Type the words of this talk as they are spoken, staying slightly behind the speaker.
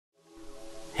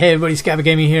Hey everybody, Scabba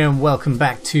Gaming here and welcome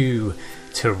back to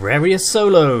Terraria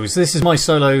Solos. This is my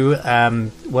solo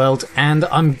world and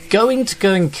I'm going to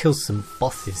go and kill some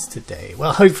bosses today.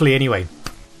 Well, hopefully anyway.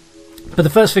 But the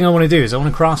first thing I want to do is I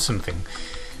want to craft something.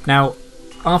 Now,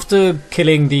 after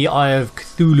killing the Eye of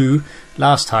Cthulhu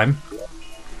last time,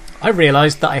 I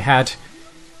realised that I had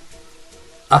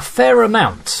a fair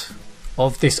amount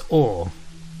of this ore.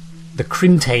 The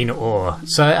Crintane ore.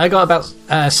 So I got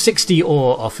about 60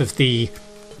 ore off of the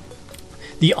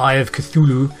Eye of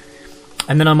Cthulhu,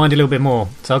 and then I mined a little bit more.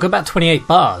 So I've got about 28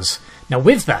 bars. Now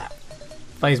with that,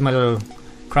 if I use my little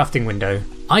crafting window,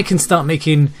 I can start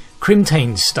making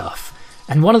Crintane stuff.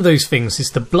 And one of those things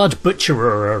is the Blood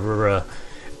Butcherer,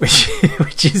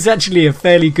 which is actually a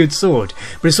fairly good sword.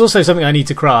 But it's also something I need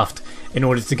to craft in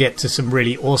order to get to some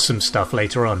really awesome stuff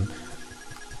later on.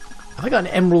 Have I got an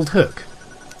emerald hook?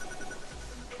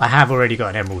 I have already got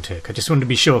an emerald hook. I just wanted to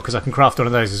be sure because I can craft one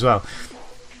of those as well.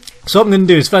 So what I'm going to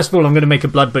do is, first of all, I'm going to make a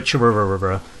Blood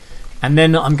Butcherer, and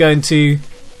then I'm going to,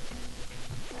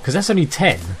 because that's only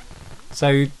 10,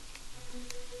 so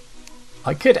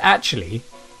I could actually,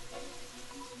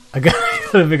 I got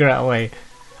to figure out a way.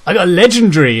 I got a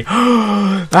legendary.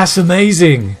 That's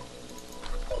amazing.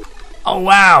 Oh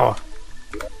wow,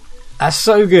 that's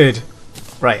so good.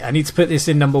 Right, I need to put this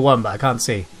in number 1, but I can't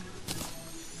see.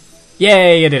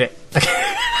 Yay, I did it.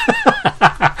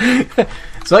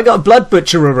 So I got a Blood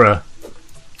Butcherer.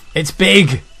 It's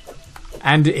big,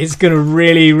 and it's gonna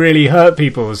really hurt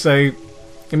people. So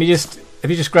let me just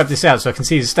grab this out so I can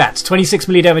see the stats. 26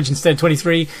 melee damage instead of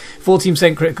 23,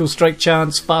 14% critical strike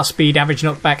chance, fast speed, average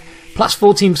knockback, plus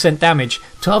 14% damage,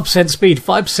 12% speed,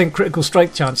 5% critical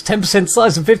strike chance, 10%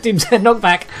 size, and 15%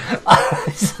 knockback.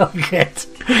 So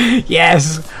good.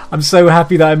 Yes, I'm so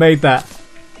happy that I made that.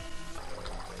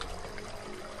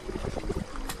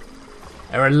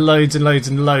 There are loads and loads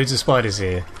and loads of spiders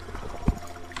here.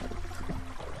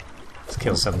 Let's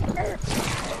kill some.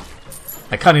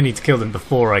 I kind of need to kill them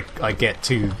before I get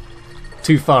too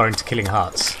far into killing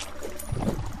hearts.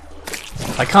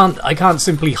 I can't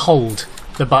simply hold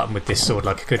the button with this sword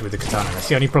like I could with the katana. That's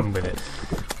the only problem with it.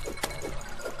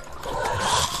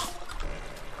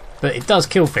 But it does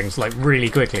kill things like really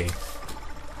quickly.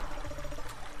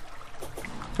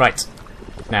 Right.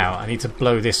 Now I need to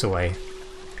blow this away.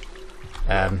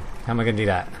 How am I going to do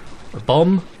that? A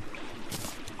bomb?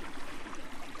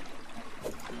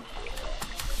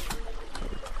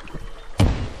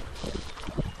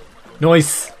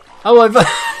 Nice! Oh,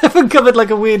 I've uncovered like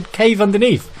a weird cave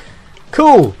underneath.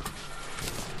 Cool!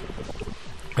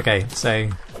 Okay, so...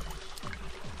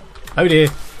 Oh dear.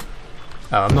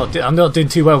 Oh, I'm not doing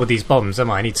too well with these bombs,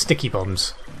 am I? I need sticky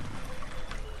bombs.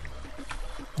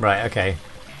 Right, okay.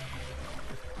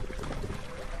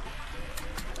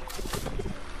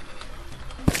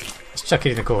 Chuck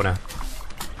it in the corner.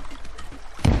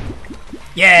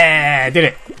 Yeah, did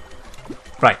it.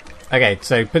 Right, okay,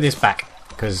 so put this back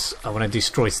because I want to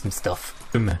destroy some stuff.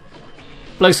 Boom.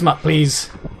 Blow some up, please.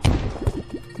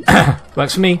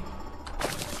 Works for me.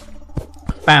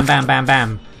 Bam, bam, bam,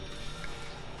 bam.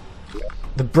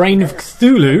 The Brain of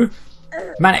Cthulhu.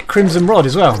 Manic Crimson Rod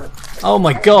as well. Oh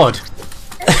my god.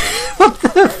 What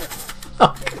the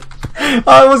fuck? Oh,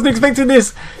 I wasn't expecting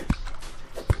this.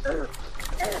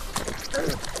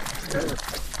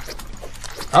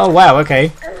 Oh wow,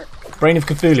 okay. Brain of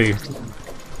Cthulhu.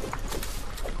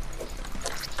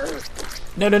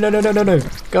 No.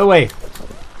 Go away.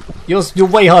 You're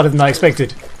way harder than I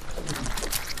expected.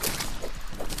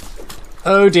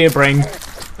 Oh dear brain.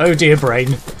 Oh dear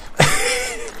brain.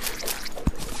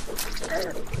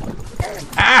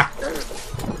 Ah!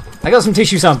 I got some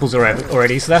tissue samples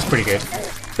already, so that's pretty good.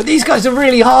 But these guys are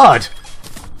really hard.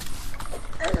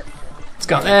 Let's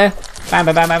go there. Bam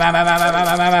bam bam bam bam bam bam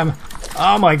bam bam bam.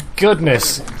 Oh my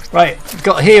goodness. Right,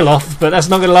 got heal off, but that's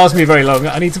not going to last me very long.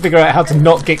 I need to figure out how to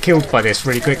not get killed by this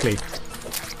really quickly.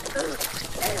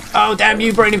 Oh, damn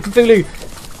you, Brain of Cthulhu!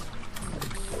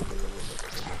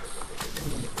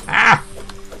 Ah!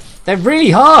 They're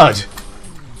really hard!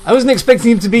 I wasn't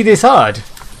expecting him to be this hard.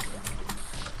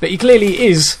 But he clearly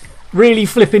is really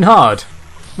flipping hard.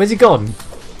 Where's he gone?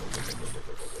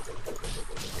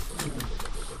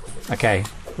 Okay,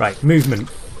 right, movement.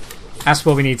 That's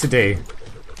what we need to do.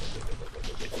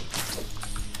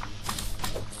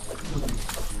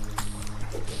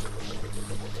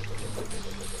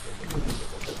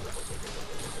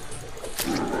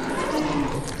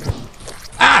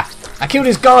 Ah! I killed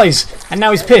his guys, and now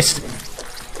he's pissed.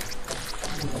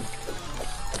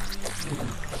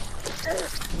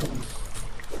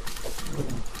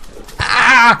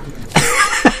 Ah!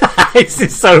 This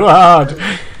is so hard.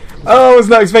 Oh, I was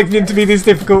not expecting him to be this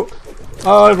difficult.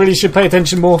 Oh, I really should pay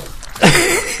attention more.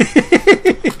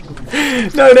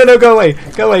 No, no, no, go away.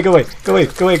 Go away, go away. Go away,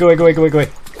 go away, go away, go away, go away, go away.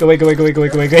 Go away, go away, go away, go away,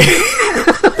 go away, go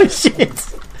away.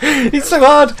 Shit. It's so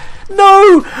hard.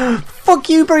 No! Fuck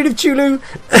you, Brain of Cthulhu.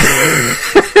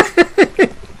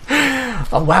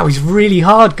 Oh wow, he's really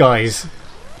hard, guys.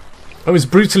 I was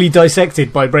brutally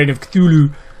dissected by Brain of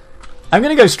Cthulhu. I'm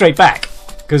going to go straight back,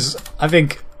 because I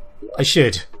think I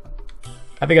should.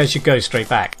 I think I should go straight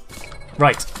back.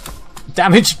 Right.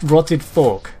 Damaged rotted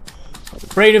fork.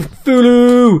 Brain of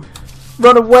Cthulhu!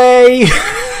 Run away!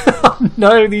 Oh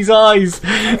no, these eyes!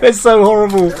 They're so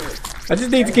horrible. I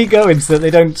just need to keep going so that they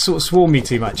don't sort of swarm me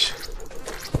too much.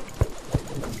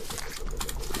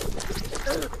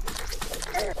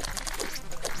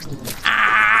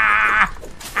 Ah!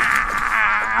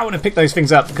 Ah! I want to pick those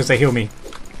things up because they heal me.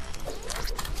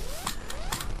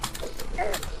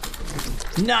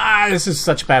 Nah, this is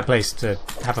such a bad place to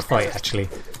have a fight, actually.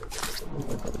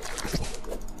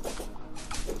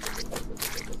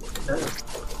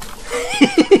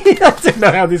 I don't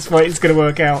know how this fight is going to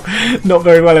work out. Not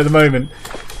very well at the moment.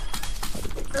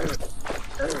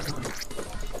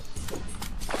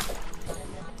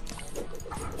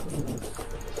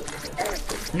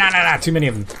 No, too many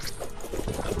of them.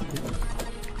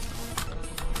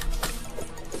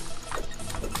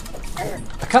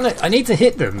 I need to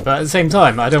hit them, but at the same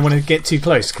time I don't want to get too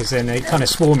close because then they kind of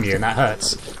swarm you and that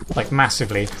hurts, like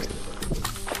massively.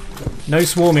 No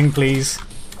swarming, please.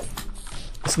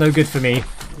 It's no good for me.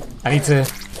 I need to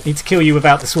kill you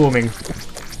without the swarming.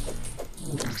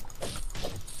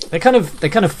 They kind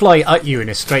of fly at you in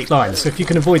a straight line, so if you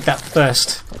can avoid that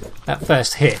first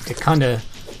hit, it kind of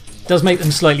does make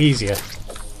them slightly easier.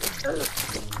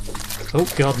 Oh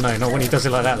god, no, not when he does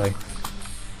it like that though.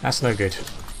 That's no good.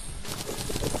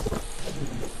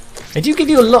 They do give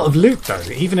you a lot of loot though,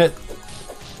 even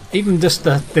just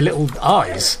the little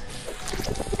eyes.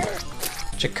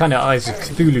 Which are kind of eyes of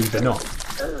Cthulhu, they're not.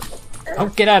 Oh,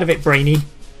 get out of it, Brainy.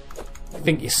 I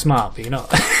think you're smart, but you're not.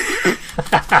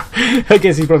 I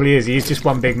guess he probably is. He's just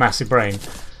one big massive brain.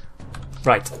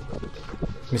 Right.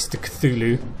 Mr.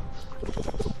 Cthulhu.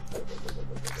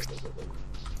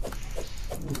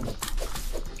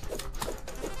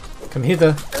 Come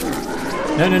hither.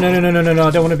 No, no, no, no, no, no, no, no.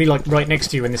 I don't want to be like right next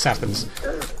to you when this happens.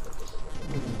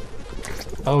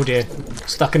 Oh dear.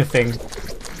 Stuck in a thing.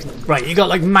 Right, you got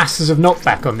like masses of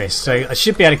knockback on this, so I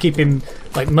should be able to keep him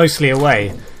like mostly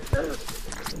away.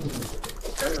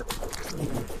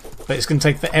 But it's going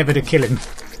to take forever to kill him.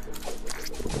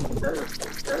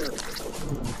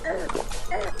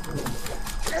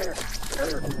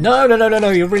 No, no, no, no, no,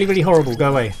 you're really, really horrible.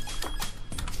 Go away.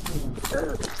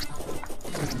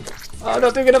 Oh, I'm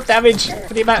not doing enough damage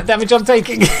for the amount of damage I'm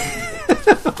taking.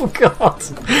 Oh god.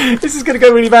 This is going to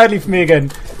go really badly for me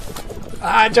again.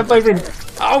 Ah, jump over him.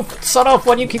 Oh, son off,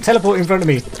 why do you keep teleporting in front of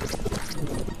me?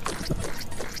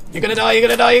 You're gonna die, you're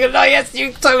gonna die, you're gonna die. Yes,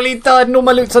 you totally died and all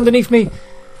my loot's underneath me.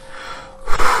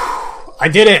 I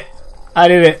did it. I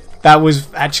did it. That was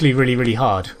actually really, really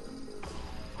hard.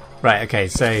 Right, okay,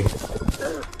 so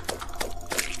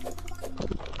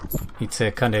need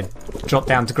to kind of drop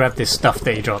down to grab this stuff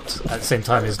that he dropped at the same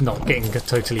time as not getting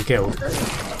totally killed.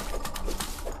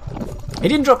 He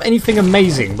didn't drop anything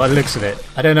amazing by the looks of it.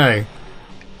 I don't know.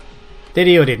 Did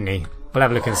he or didn't he? We'll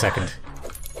have a look in a second.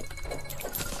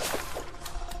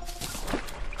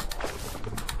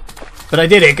 But I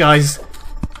did it, guys.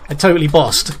 I totally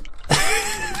bossed.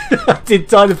 I did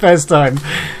die the first time.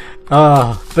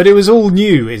 Ah, but it was all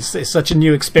new. It's such a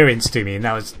new experience to me, and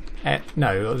that was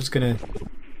no. I was gonna.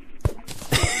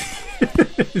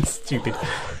 It's stupid.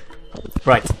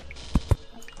 Right.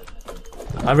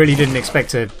 I really didn't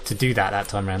expect to do that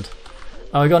time round.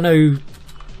 Oh, I got no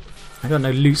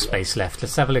loot space left.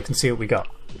 Let's have a look and see what we got.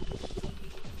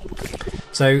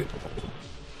 So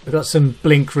we've got some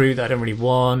blink root that I don't really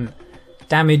want.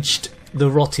 Damaged the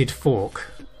rotted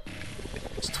fork.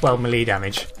 It's 12 melee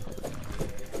damage.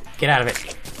 Get out of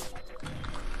it.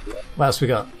 What else we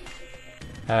got?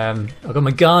 I've got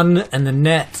my gun and the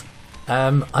net.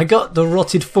 I got the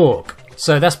rotted fork,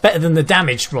 so that's better than the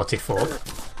damaged rotted fork.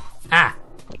 Ah!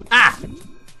 Ah!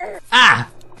 Ah!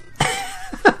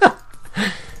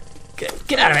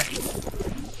 Get out of it!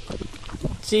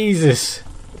 Jesus.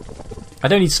 I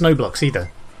don't need snow blocks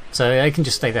either, so I can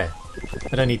just stay there.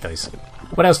 I don't need those.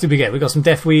 What else did we get? We got some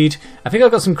deathweed. I think I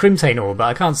got some crimtane ore, but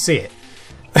I can't see it.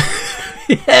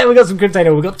 Yeah, we got some crimtane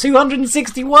ore. We got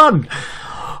 261!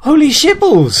 Holy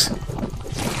shitballs!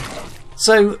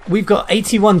 So we've got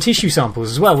 81 tissue samples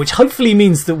as well, which hopefully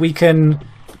means that we can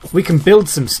build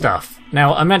some stuff.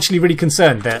 Now, I'm actually really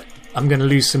concerned that I'm going to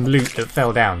lose some loot that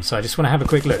fell down, so I just want to have a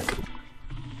quick look.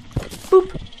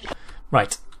 Boop.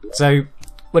 Right, so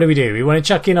what do? We want to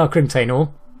chuck in our crimtane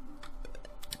ore,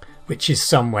 which is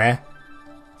somewhere.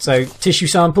 So tissue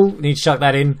sample, need to chuck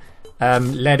that in.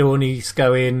 Lead ore needs to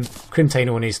go in. Crimtane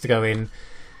ore needs to go in.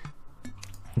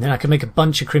 And then I can make a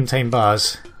bunch of crimtane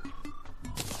bars.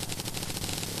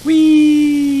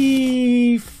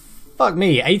 Whee! Fuck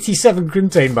me, 87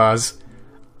 crimtane bars.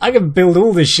 I can build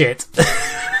all this shit.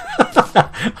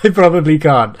 I probably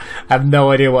can't. I have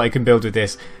no idea what I can build with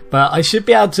this. But I should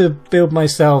be able to build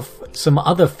myself some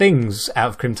other things out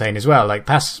of crimtane as well. Like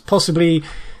possibly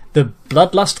the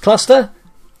Bloodlust cluster.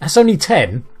 That's only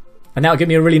 10. And that'll give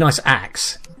me a really nice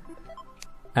axe.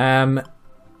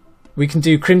 We can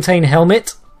do crimtane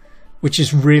helmet, which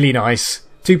is really nice.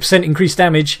 2% increased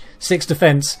damage, 6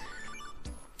 defense.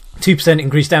 2%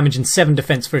 increased damage and 7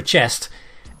 defense for a chest.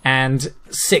 And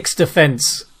 6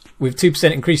 defense with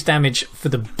 2% increased damage for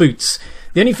the boots.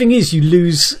 The only thing is you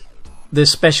lose the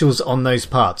specials on those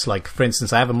parts. Like, for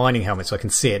instance, I have a mining helmet so I can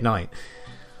see at night.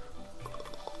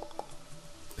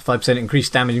 5%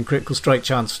 increased damage and critical strike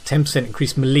chance, 10%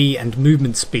 increased melee and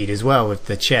movement speed as well with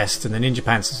the chest, and the ninja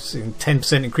pants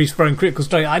 10% increased throwing critical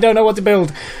strike. I don't know what to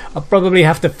build. I'll probably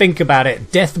have to think about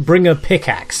it. Deathbringer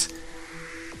pickaxe.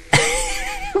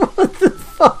 What the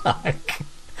fuck?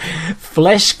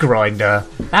 Flesh grinder.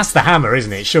 That's the hammer,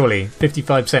 isn't it? Surely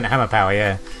 55% hammer power.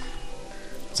 Yeah.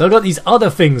 So I've got these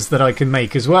other things that I can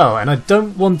make as well, and I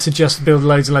don't want to just build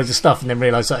loads and loads of stuff and then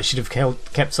realise that I should have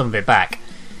kept some of it back.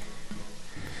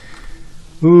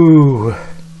 Ooh.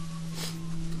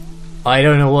 I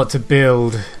don't know what to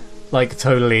build. Like,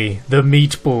 totally. The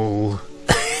meatball.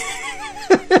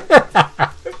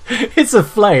 It's a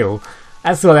flail.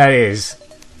 That's what that is.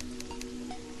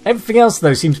 Everything else,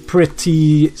 though, seems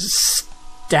pretty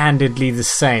standardly the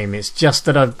same. It's just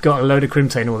that I've got a load of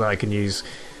crimtane ore that I can use.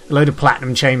 A load of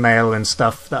platinum chainmail and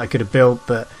stuff that I could have built,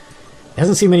 but it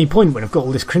doesn't seem any point when I've got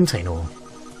all this crimtane ore.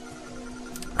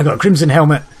 I've got a crimson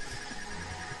helmet.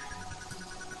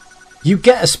 You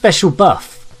get a special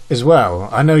buff as well,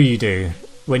 I know you do,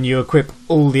 when you equip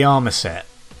all the armor set.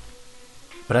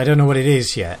 But I don't know what it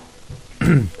is yet.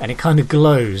 And it kind of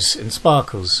glows and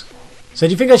sparkles. So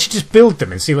do you think I should just build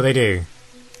them and see what they do?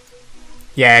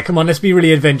 Yeah, come on, let's be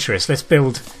really adventurous. Let's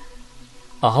build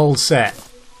a whole set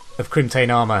of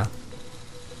crimtane armor.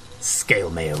 Scale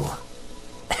mail.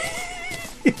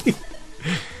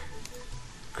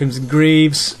 Crimson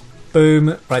Greaves.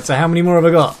 Boom. Right, so how many more have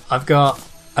I got?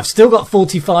 I've still got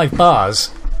 45 bars.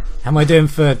 How am I doing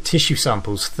for tissue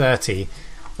samples? 30.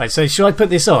 Right, so should I put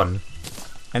this on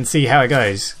and see how it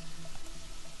goes?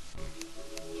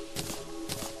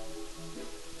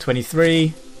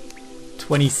 23,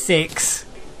 26,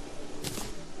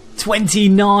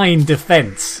 29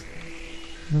 defense.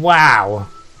 Wow.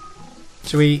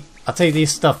 I'll take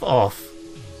this stuff off.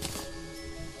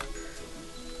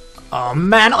 Oh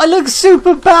man, I look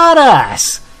super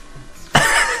badass.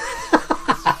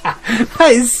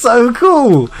 That is so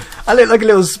cool. I look like a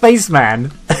little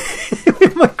spaceman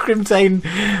with my crimtane.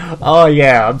 Oh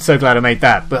yeah, I'm so glad I made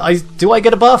that. But do I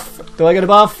get a buff?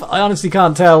 I honestly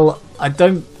can't tell. I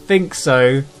don't think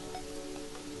so.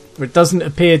 It doesn't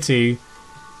appear to.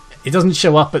 It doesn't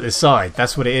show up at the side.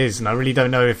 That's what it is, and I really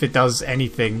don't know if it does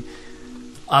anything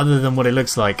other than what it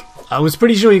looks like. I was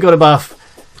pretty sure you got a buff.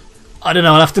 I don't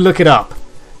know, I'll have to look it up.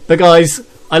 But guys,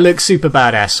 I look super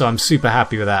badass, so I'm super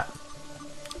happy with that.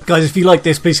 Guys, if you like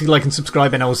this, please like and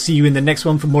subscribe, and I will see you in the next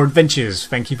one for more adventures.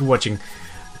 Thank you for watching.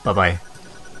 Bye bye.